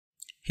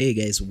Hey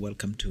guys,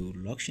 welcome to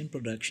Loction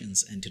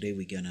Productions, and today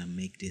we're gonna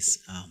make this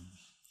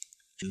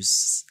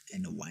juice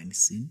and a wine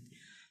scene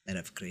that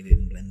I've created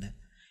in Blender.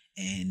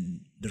 And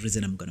the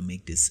reason I'm gonna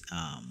make this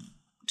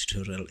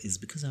tutorial is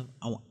because I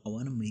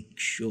want to make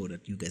sure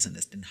that you guys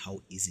understand how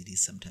easy it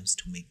is sometimes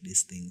to make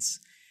these things,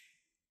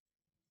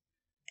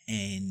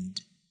 and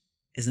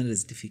it's not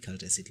as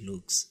difficult as it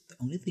looks. The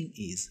only thing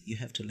is you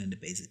have to learn the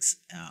basics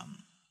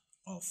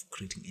of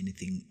creating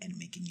anything and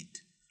making it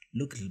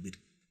look a little bit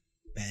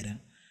better.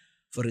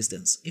 For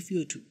instance, if you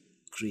were to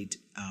create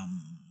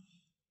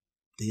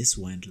this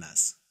wine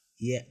glass,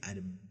 here are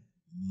the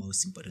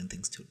most important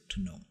things to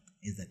know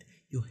is that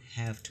you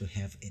have to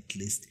have at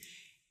least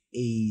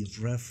a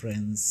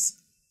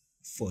reference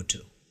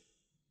photo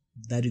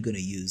that you're going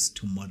to use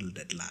to model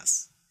that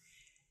glass.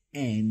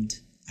 And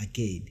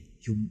again,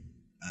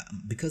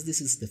 because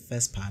this is the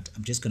first part,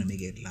 I'm just going to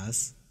make a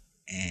glass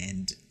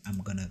and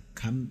I'm going to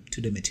come to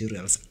the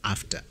materials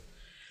after.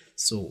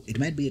 So it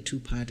might be a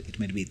 2-part, it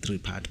might be a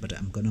 3-part, but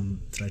I'm gonna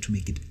try to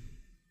make it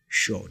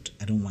short.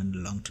 I don't want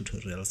long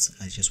tutorials,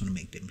 I just want to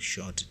make them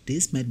short.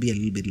 This might be a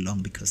little bit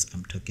long because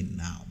I'm talking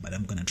now, but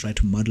I'm gonna try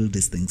to model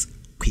these things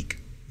quick,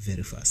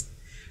 very fast.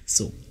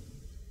 So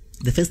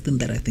the first thing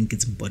that I think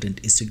is important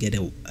is to get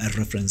a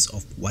reference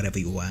of whatever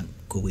you are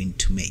going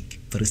to make.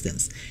 For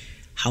instance,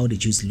 how the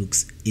juice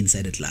looks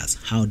inside the glass,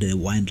 how the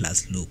wine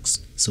glass looks.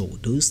 So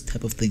those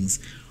type of things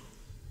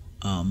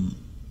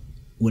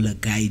will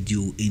guide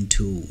you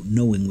into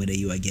knowing whether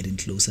you are getting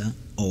closer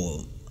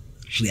or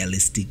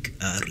realistic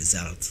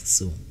results.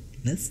 So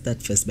let's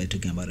start first by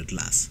talking about a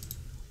glass.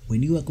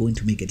 When you are going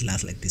to make a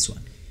glass like this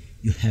one,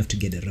 you have to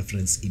get a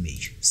reference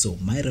image. So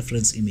my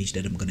reference image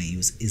that I'm going to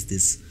use is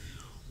this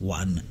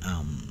one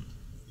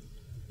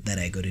that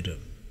I got it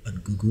on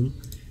Google,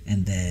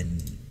 and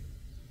then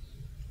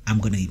I'm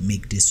going to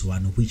make this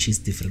one which is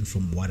different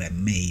from what I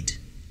made.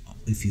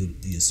 If you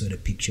saw the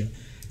picture,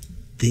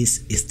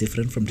 this is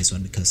different from this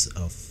one because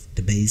of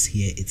the base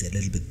here. It's a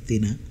little bit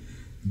thinner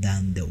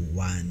than the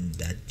one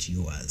that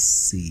you are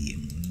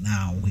seeing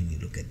now when you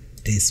look at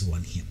this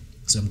one here.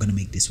 So I'm going to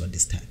make this one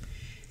this time.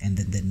 And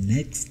then the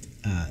next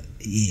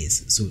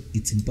so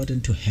it's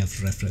important to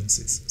have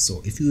references.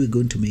 So if you were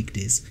going to make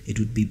this, it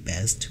would be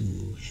best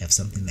to have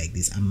something like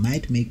this. I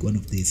might make one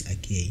of these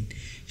again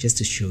just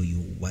to show you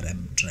what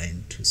I'm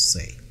trying to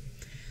say.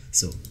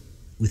 So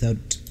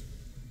without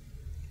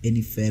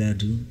any further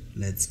ado,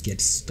 let's get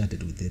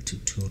started with the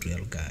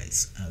tutorial,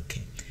 guys.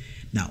 Okay,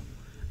 now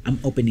I'm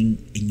opening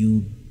a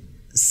new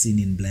scene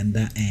in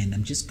Blender and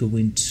I'm just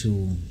going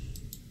to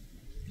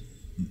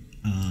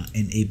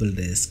enable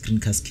the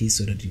screencast key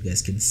so that you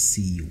guys can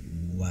see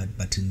what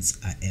buttons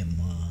I am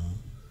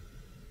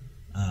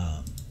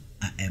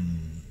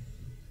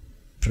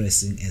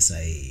pressing as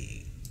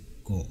I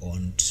go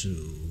on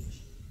to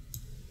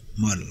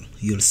model.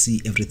 You'll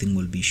see everything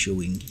will be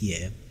showing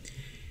here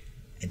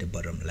at the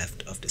bottom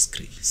left of the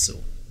screen.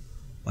 So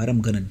what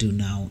I'm gonna do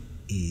now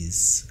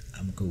is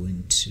I'm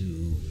going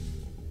to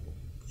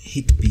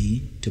hit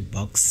B to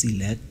box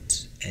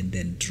select and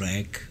then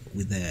drag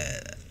with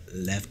the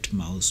left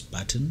mouse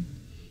button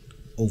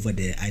over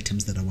the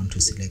items that I want to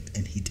select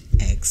and hit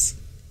X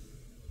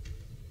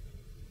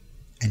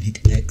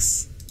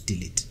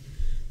delete.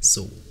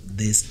 So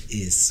this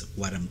is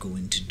what I'm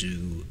going to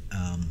do.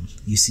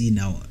 You see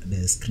now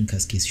the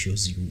screencast key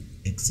shows you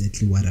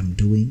exactly what I'm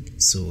doing.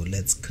 So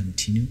let's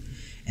continue.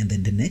 And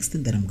then the next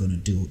thing that I'm going to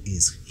do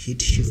is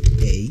hit Shift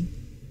A,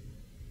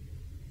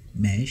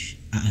 mesh,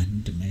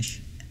 and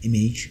mesh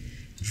image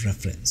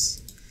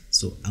reference.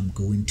 So I'm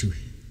going to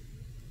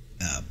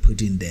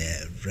put in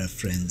the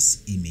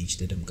reference image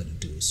that I'm going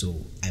to do.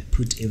 So I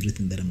put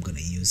everything that I'm going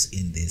to use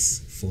in this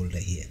folder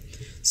here.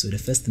 So the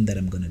first thing that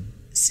I'm going to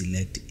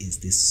select is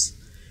this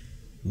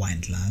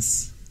wine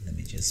glass. Let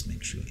me just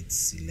make sure it's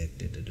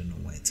selected. I don't know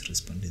why it's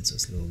responding so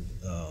slow.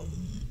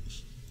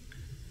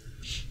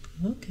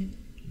 Okay,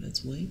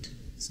 let's wait.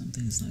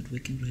 Something is not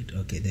working right.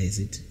 Okay, there is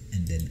it.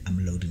 And then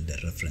I'm loading the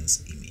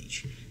reference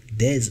image.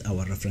 There's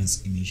our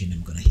reference image, and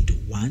I'm gonna hit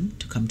 1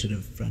 to come to the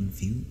front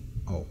view.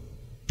 Oh,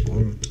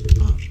 Alt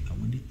R. I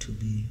want it to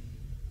be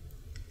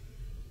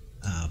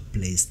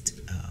placed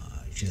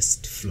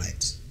just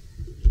flat,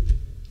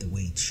 the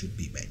way it should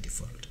be by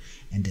default,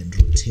 and then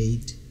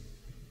rotate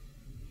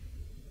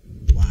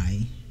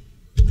Y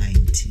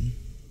 90.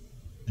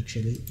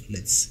 Actually,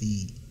 let's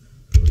see,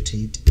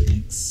 rotate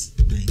X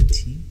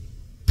 90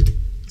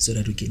 so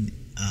that we can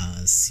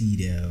see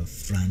the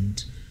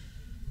front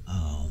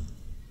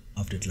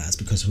of the glass,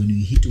 because when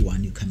you hit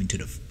 1 you come into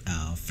the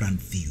front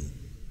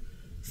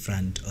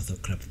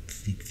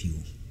orthographic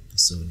view.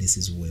 So this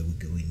is where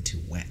we're going to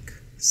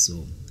work.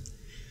 So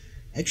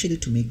actually,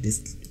 to make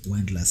this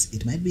wine glass,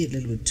 it might be a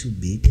little bit too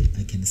big.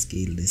 I can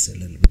scale this a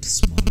little bit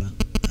smaller,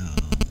 and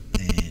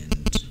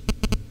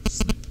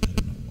I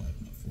don't know what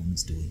my phone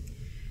is doing.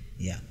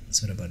 Yeah,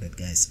 sorry about that,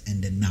 guys.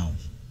 And then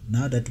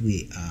now that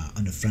we are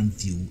on the front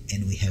view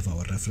and we have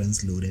our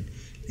reference loaded,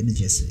 let me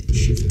just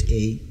Shift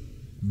A,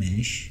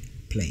 mesh,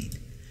 plane.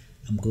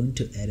 I'm going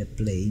to add a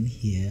plane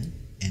here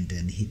and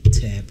then hit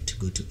tab to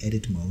go to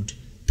edit mode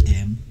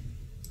M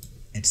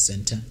at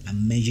center.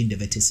 I'm merging the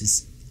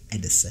vertices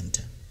at the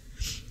center.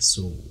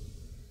 So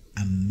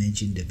I'm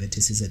merging the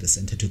vertices at the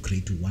center to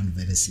create one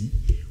vertex,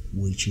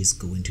 which is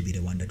going to be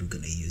the one that we're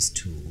going to use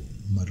to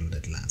model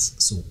that glass.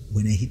 So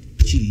when I hit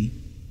G,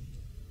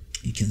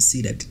 you can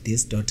see that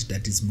this dot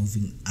that is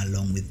moving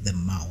along with the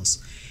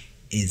mouse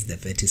is the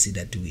vertex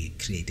that we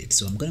created.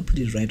 So I'm going to put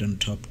it right on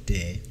top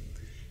there,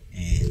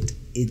 and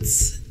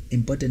it's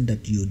important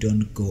that you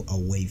don't go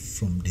away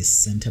from the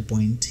center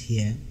point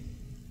here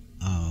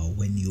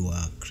when you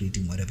are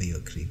creating whatever you're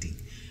creating,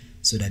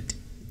 so that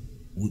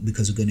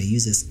because we're going to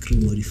use a screw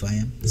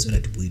modifier so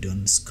that we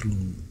don't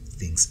screw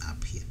things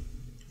up here,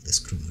 the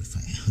screw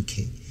modifier.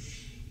 Okay,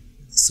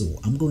 so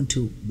I'm going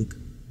to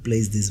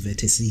place this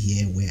vertex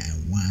here where I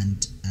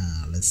want,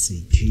 let's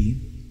say G.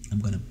 I'm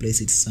going to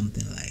place it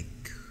something like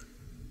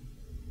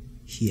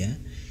here,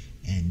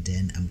 and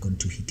then I'm going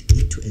to hit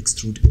E to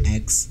extrude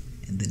X,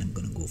 and then I'm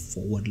going to go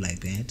forward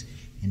like that,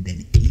 and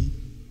then E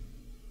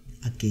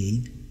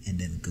again, and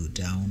then go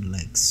down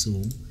like so,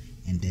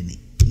 and then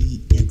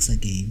EX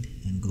again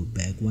and go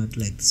backward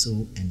like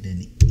so, and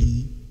then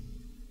E,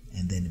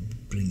 and then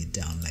bring it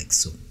down like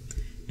so.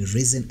 The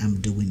reason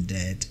I'm doing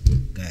that,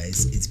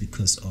 guys, is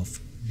because of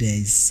there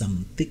is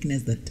some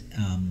thickness that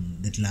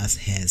the glass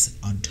has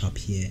on top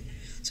here,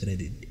 so that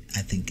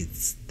I think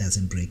it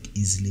doesn't break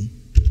easily.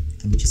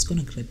 I'm just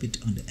gonna grab it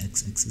on the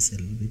x-axis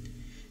a little bit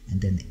and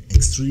then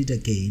extrude it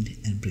again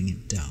and bring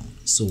it down.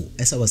 So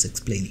as I was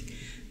explaining,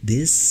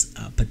 this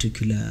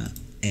particular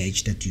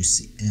edge that you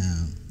see,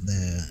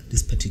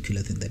 this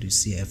particular thing that you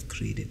see I've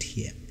created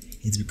here,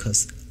 is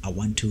because I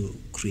want to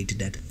create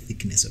that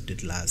thickness of the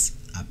glass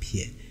up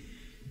here.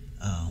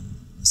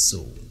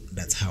 So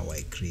that's how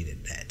I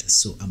created that.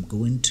 So I'm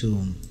going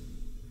to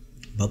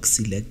box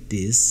select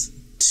these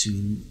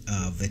two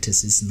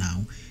vertices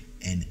now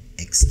and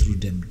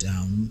extrude them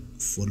down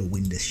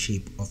following the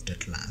shape of the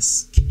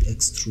glass. Keep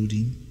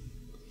extruding.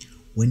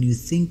 When you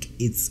think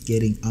it's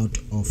getting out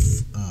of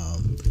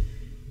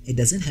it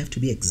doesn't have to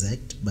be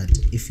exact, but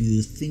if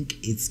you think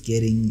it's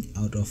getting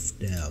out of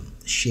the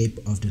shape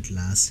of the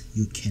glass,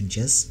 you can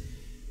just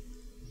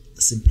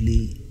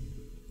simply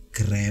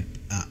grab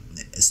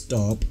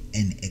stop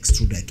and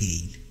extrude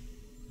again.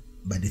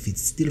 But if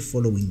it's still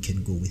following, you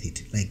can go with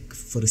it. Like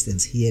for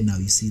instance here, now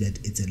you see that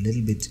it's a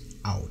little bit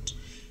out.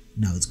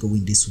 Now it's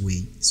going this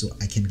way, so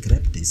I can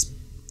grab this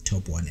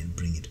top one and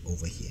bring it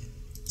over here,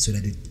 so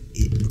that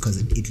because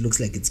it looks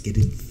like it's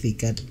getting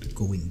thicker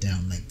going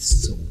down like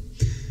so.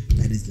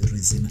 That is the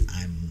reason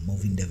I'm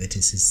moving the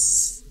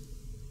vertices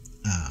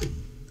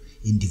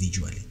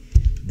individually.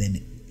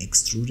 Then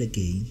extrude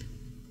again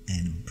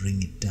and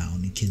bring it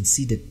down. You can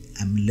see that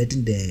I'm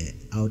letting the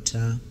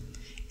outer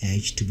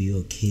edge to be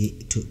okay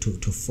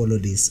to follow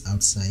this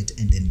outside,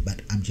 and then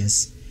but I'm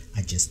just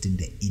adjusting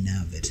the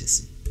inner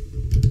vertex,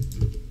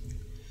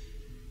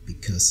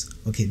 because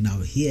okay, now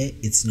here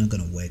it's not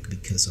gonna work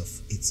because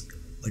of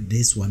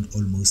this one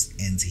almost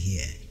ends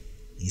here.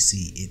 You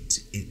see it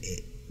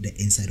the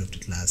inside of the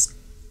glass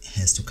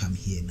has to come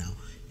here now,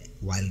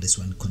 while this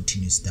one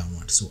continues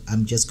downward. So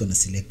I'm just gonna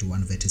select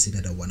one vertex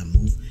that I want to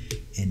move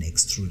and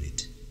extrude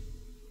it.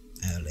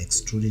 I'll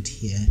extrude it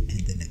here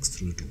and then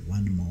extrude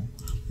one more.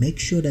 Make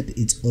sure that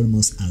it's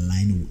almost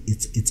aligned.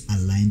 It's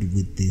aligned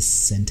with this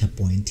center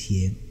point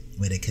here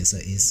where the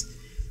cursor is,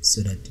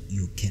 so that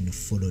you can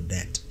follow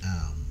that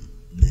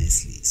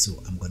nicely.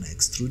 So I'm gonna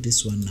extrude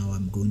this one now.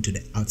 I'm going to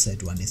the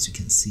outside one, as you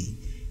can see,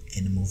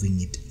 and moving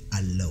it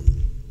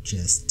alone.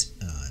 Just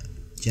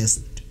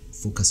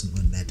focusing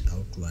on that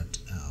outward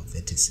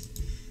vertex.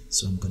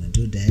 So I'm gonna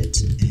do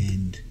that,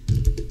 and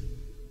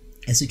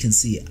as you can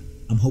see,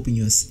 I'm hoping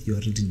you're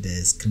reading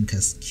the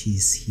screencast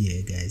keys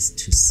here, guys,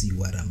 to see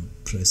what I'm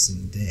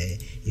pressing there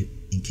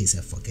in case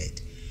I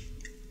forget.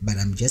 But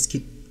I'm just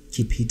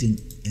keep hitting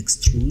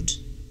extrude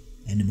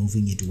and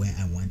moving it where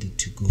I want it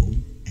to go,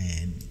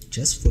 and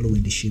just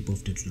following the shape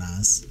of the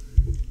glass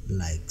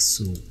like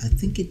so. I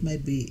think it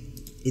might be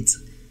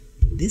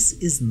this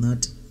is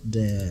not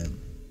the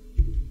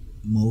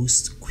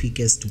most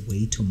quickest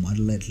way to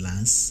model a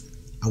glass.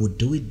 I would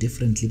do it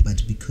differently,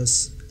 but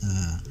because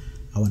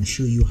I want to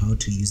show you how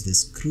to use the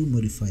screw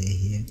modifier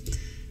here,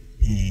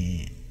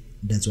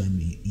 that's why I'm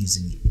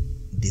using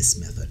this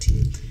method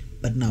here.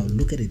 But now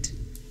look at it.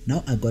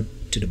 Now I got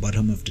to the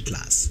bottom of the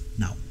glass.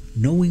 Now,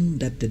 knowing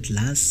that the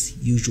glass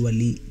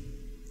usually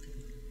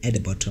at the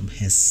bottom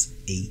has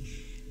a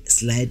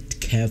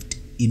slight curved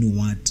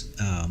inward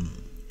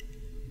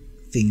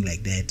thing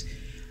like that,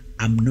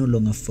 I'm no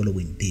longer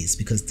following this,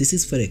 because this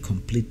is for a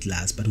complete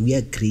glass, but we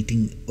are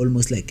creating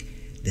almost like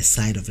the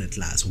side of the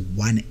glass,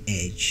 one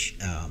edge,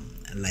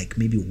 like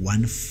maybe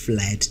one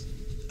flat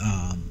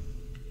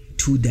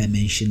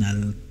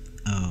two-dimensional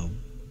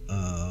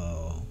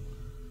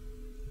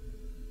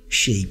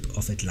shape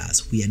of a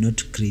glass. We are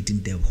not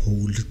creating the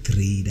whole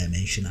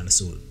three-dimensional.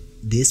 So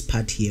this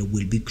part here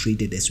will be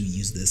created as we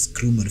use the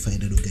screw modifier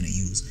that we're going to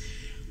use.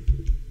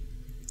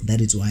 That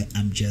is why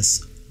I'm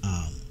just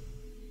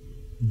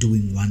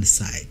doing one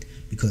side,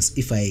 because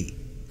if I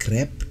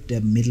grab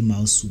the middle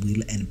mouse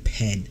wheel and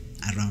pan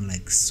around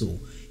like so,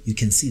 you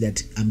can see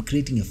that I'm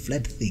creating a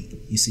flat thing.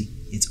 You see,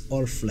 it's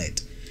all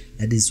flat.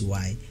 That is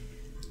why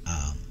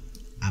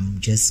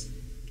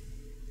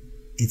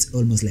it's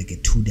almost like a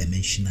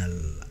two-dimensional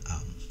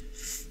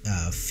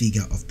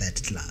figure of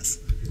that glass.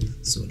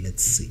 So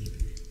let's see.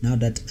 Now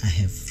that I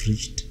have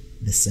reached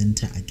the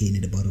center again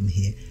at the bottom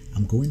here,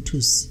 I'm going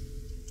to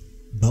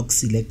box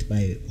select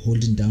by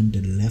holding down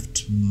the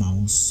left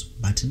mouse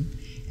button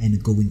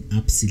and going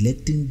up,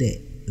 selecting the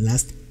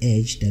last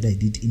edge that I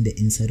did in the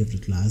inside of the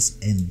glass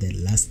and the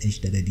last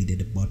edge that I did at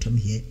the bottom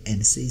here,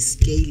 and say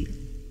scale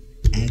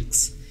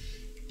X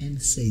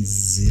and say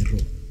 0.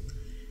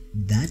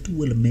 That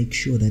will make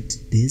sure that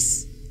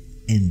this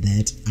and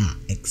that are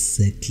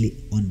exactly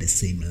on the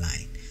same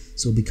line.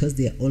 So because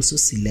they are also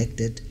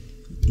selected,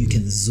 you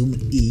can zoom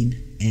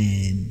in,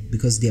 and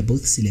because they are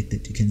both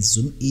selected, you can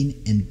zoom in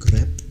and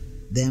grab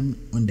them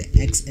on the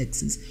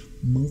x-axis,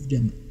 move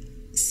them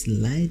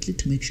slightly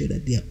to make sure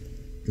that they are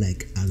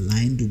like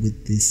aligned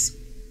with this,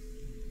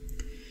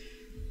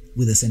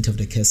 with the center of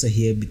the cursor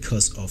here,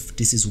 because of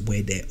this is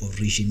where the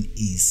origin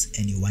is,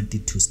 and you want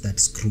it to start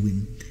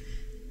screwing,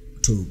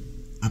 to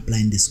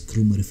applying the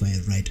screw modifier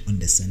right on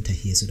the center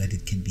here so that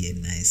it can be a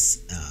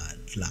nice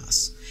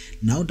glass.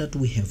 Now that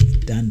we have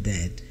done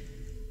that,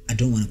 I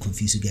don't want to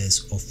confuse you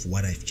guys of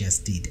what I've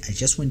just did. I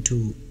just want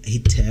to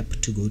hit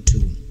tab to go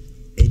to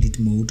edit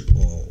mode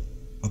or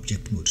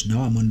object mode.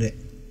 Now I'm on the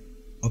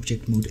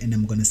object mode, and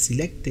I'm going to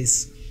select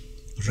this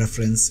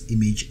reference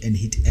image and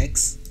hit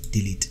X,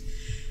 delete,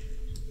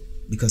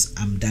 because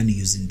I'm done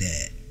using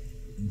the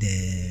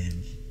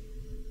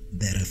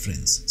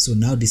reference. So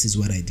now this is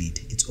what I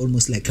did. It's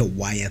almost like a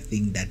wire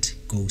thing that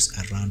goes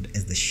around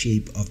as the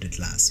shape of the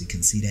glass. You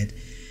can see that,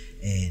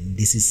 and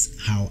this is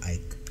how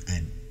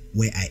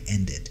where I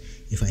ended.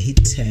 If I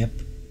hit tab,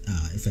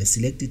 if I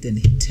select it and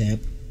hit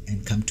tab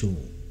and come to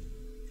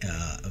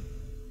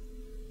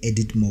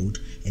edit mode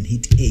and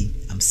hit A,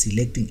 I'm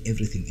selecting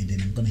everything, and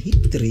then I'm gonna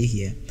hit 3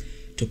 here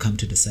to come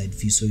to the side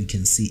view so you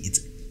can see it's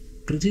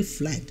pretty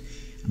flat.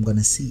 I'm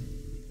gonna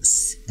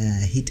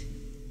hit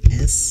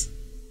S,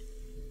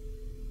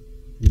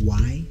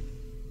 Y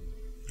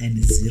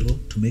and 0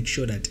 to make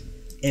sure that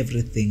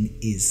everything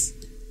is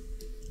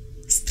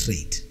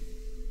straight,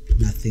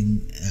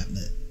 nothing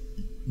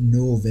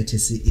no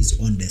vertex is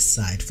on the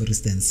side, for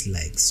instance,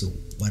 like so.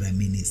 What I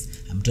mean is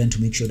I'm trying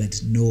to make sure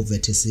that no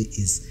vertex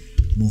is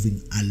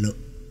moving alone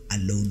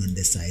on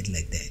the side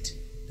like that.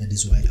 That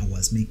is why I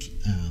was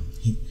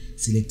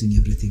selecting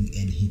everything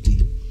and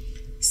hitting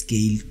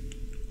scale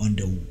on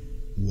the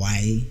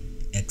Y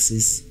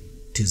axis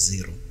to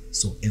 0,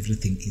 so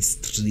everything is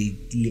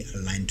straightly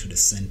aligned to the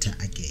center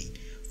again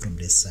from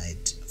the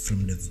side,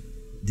 from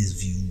this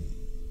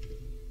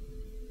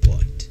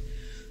viewport.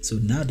 So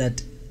now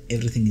that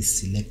everything is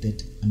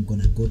selected, I'm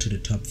gonna go to the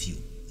top view.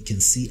 You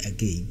can see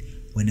again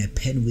when I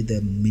pen with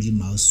the middle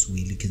mouse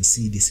wheel, you can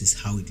see this is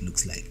how it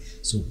looks like.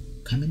 So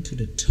coming to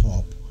the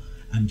top,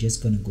 I'm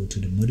just gonna go to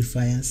the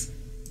modifiers,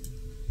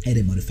 add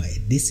a modifier.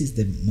 This is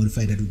the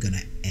modifier that we're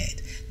gonna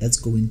add. That's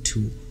going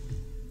to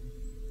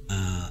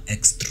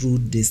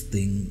extrude this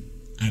thing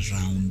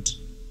around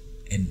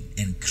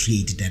and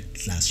create that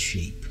glass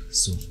shape.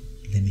 So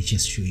let me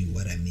just show you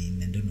what I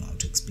mean. I don't know how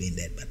to explain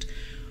that, but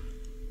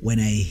when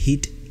I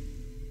hit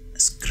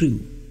screw,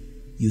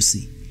 you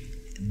see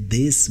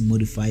this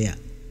modifier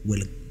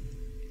will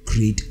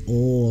create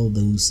all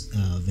those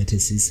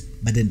vertices,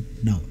 but then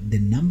now the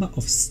number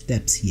of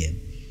steps here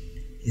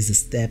is the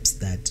steps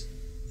that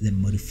the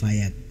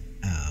modifier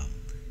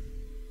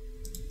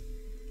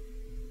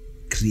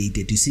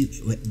created. You see,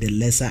 the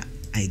lesser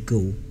I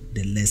go,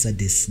 the lesser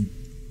this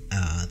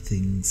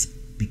things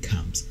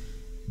becomes.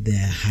 The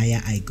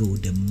higher I go,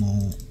 the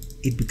more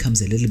it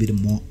becomes a little bit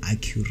more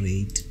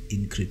accurate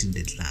in creating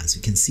the glass.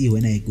 You can see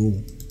when I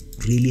go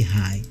really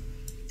high,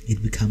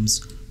 it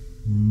becomes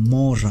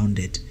more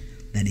rounded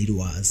than it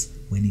was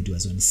when it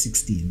was on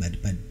 16,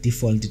 but by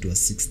default it was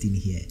 16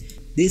 here.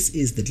 This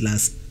is the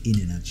glass in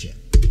a nutshell.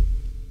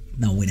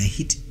 Now when I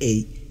hit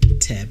A,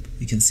 tab,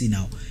 you can see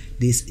now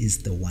this is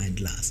the wine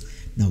glass.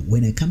 Now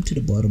when I come to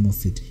the bottom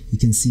of it, you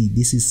can see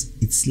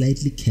it's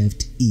slightly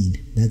curved in.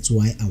 That's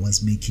why I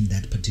was making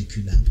that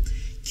particular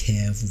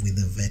curve with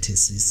the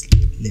vertices.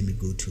 Let me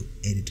go to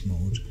edit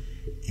mode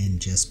and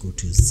just go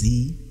to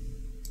Z,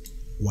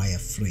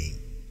 wireframe.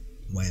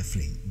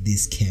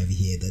 This curve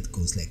here that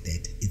goes like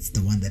that, it's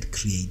the one that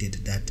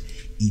created that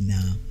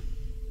inner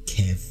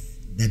curve,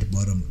 that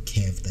bottom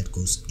curve that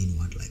goes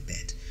inward like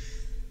that.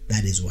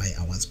 That is why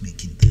I was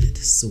making that.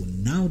 So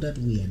now that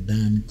we are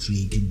done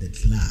creating the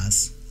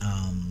glass,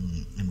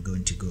 I'm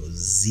going to go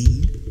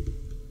Z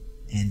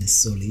and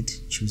solid,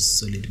 choose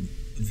solid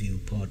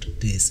viewport.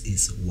 This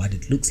is what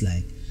it looks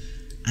like.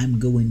 I'm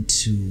going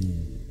to,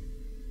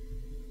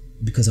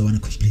 because I want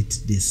to complete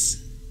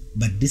this,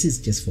 but this is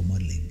just for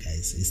modeling,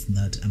 guys. It's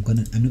not, I'm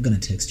not gonna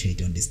texture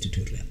it on this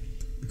tutorial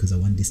because I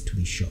want this to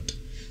be short.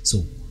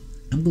 So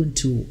I'm going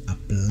to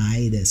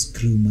apply the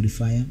screw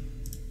modifier.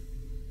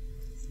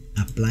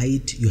 Apply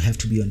it. You have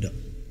to be on the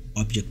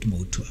object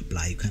mode to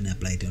apply. You can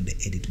apply it on the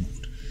edit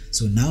mode.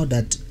 So now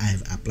that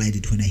I've applied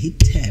it, when I hit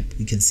tab,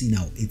 you can see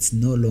now it's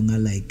no longer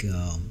like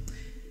a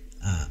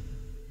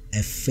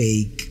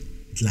fake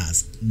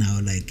glass. Now,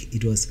 like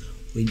it was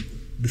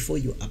before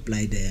you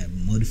apply the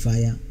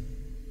modifier,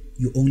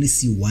 you only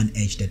see one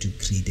edge that you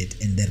created,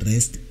 and the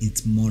rest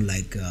it's more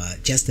like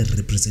just a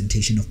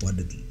representation of what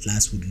the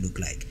glass would look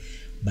like.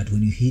 But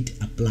when you hit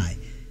apply,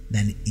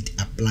 then it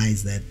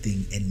applies that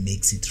thing and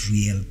makes it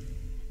real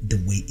the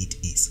way it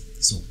is.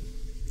 So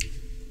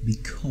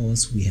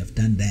because we have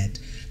done that,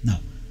 now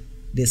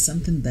there's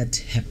something that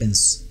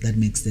happens that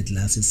makes the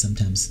glasses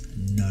sometimes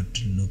not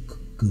look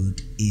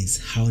good, is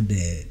how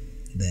the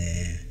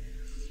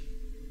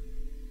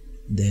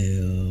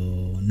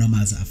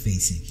normals are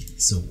facing.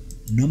 So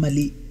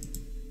normally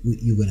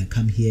you're gonna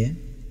come here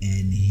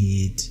and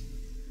hit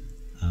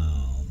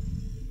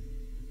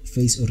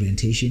face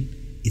orientation.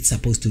 It's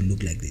supposed to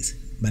look like this,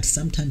 but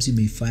sometimes you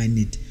may find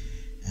it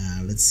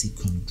let's see,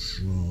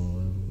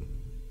 Control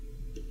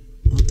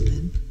Alt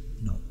N,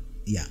 no,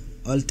 yeah,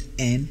 Alt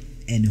N,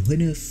 and when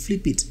you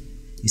flip it,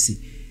 you see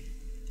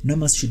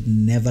normals should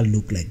never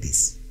look like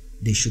this.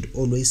 They should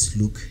always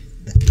look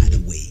the other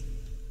way.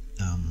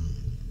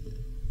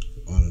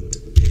 Alt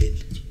N,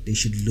 they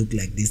should look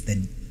like this,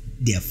 then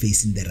they are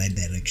facing the right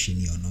direction.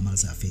 Your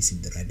normals are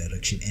facing the right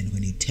direction, and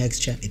when you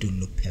texture, it will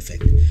look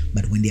perfect.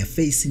 But when they are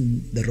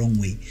facing the wrong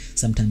way,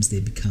 sometimes they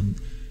become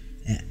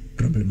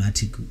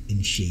problematic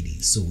in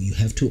shading. So you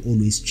have to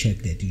always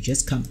check that. You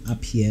just come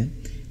up here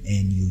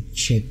and you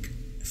check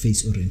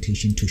face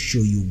orientation to show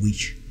you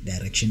which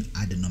direction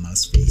are the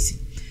normals facing.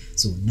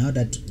 So now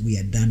that we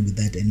are done with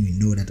that and we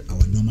know that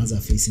our normals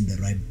are facing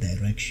the right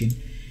direction,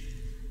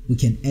 we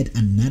can add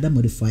another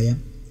modifier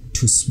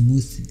to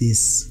smooth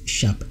these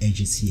sharp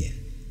edges here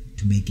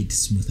to make it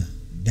smoother.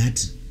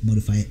 That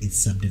modifier is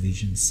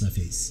subdivision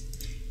surface.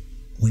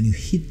 When you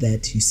hit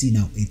that, you see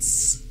now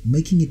it's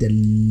making it a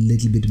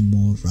little bit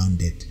more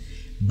rounded,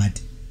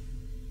 but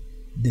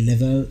the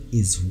level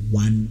is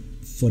 1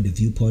 for the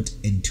viewport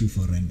and 2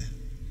 for render.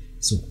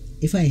 So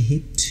if I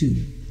hit 2,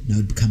 now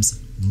it becomes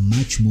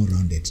much more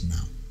rounded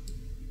now,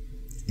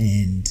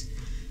 and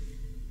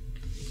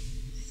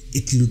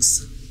it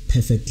looks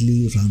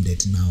perfectly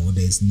rounded now.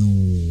 There's no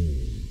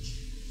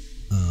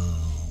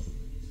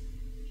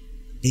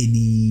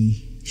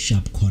any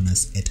sharp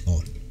corners at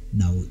all.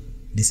 Now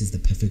this is the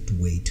perfect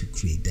way to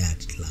create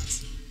that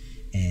glass,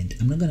 and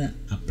I'm not gonna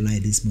apply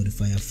this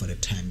modifier for the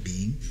time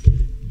being,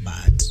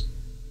 but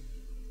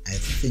I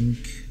think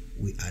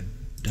we are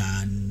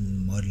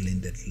done modeling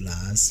the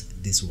glass,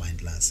 this wine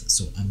glass.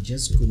 So I'm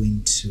just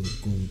going to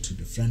go to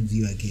the front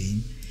view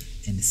again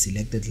and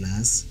select the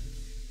glass,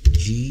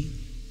 G,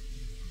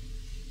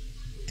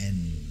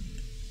 and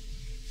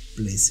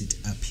place it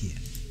up here,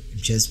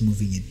 just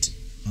moving it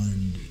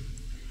on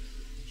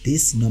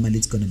this. Normally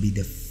it's going to be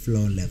the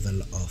floor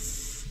level of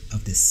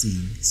the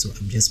scene, so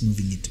I'm just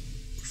moving it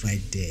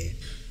right there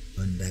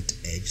on that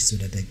edge, so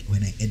that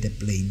when I add the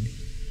plane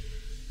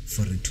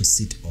for it to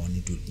sit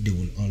on, they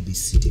will all be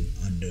sitting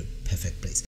on the perfect place.